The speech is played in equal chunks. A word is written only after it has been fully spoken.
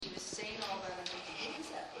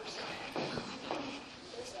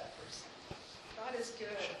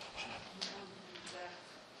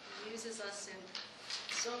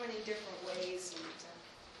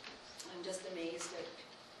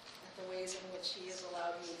which He has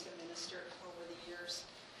allowed me to minister over the years.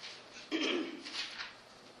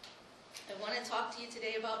 I want to talk to you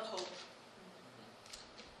today about hope.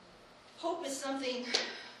 Hope is something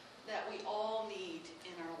that we all need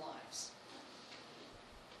in our lives.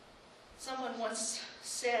 Someone once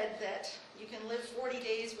said that you can live 40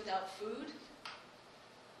 days without food,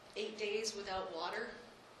 8 days without water,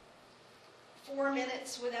 4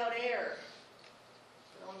 minutes without air,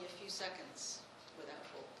 but only a few seconds without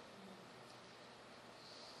hope.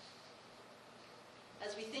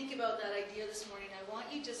 As we think about that idea this morning, I want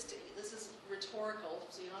you just to, this is rhetorical,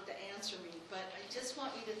 so you don't have to answer me, but I just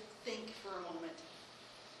want you to think for a moment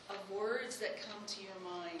of words that come to your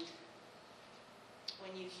mind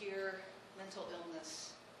when you hear mental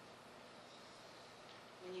illness,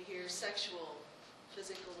 when you hear sexual,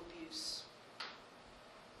 physical abuse,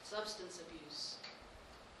 substance abuse,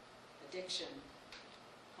 addiction,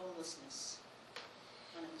 homelessness,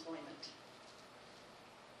 unemployment.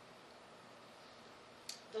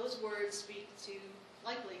 Those words speak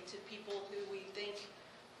likely to people who we think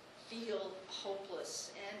feel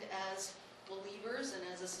hopeless. And as believers and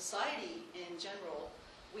as a society in general,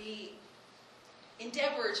 we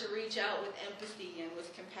endeavor to reach out with empathy and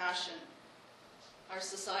with compassion. Our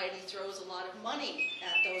society throws a lot of money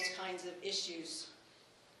at those kinds of issues,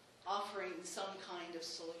 offering some kind of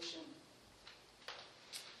solution.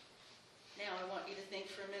 Now I want you to think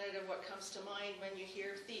for a minute of what comes to mind when you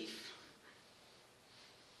hear thief,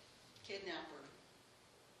 kidnapper,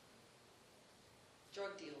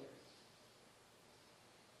 drug dealer,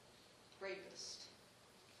 rapist,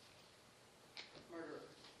 murderer.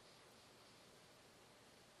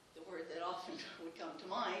 The word that often would come to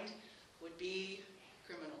mind would be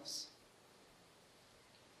criminals.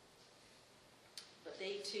 But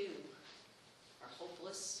they too are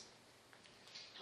hopeless,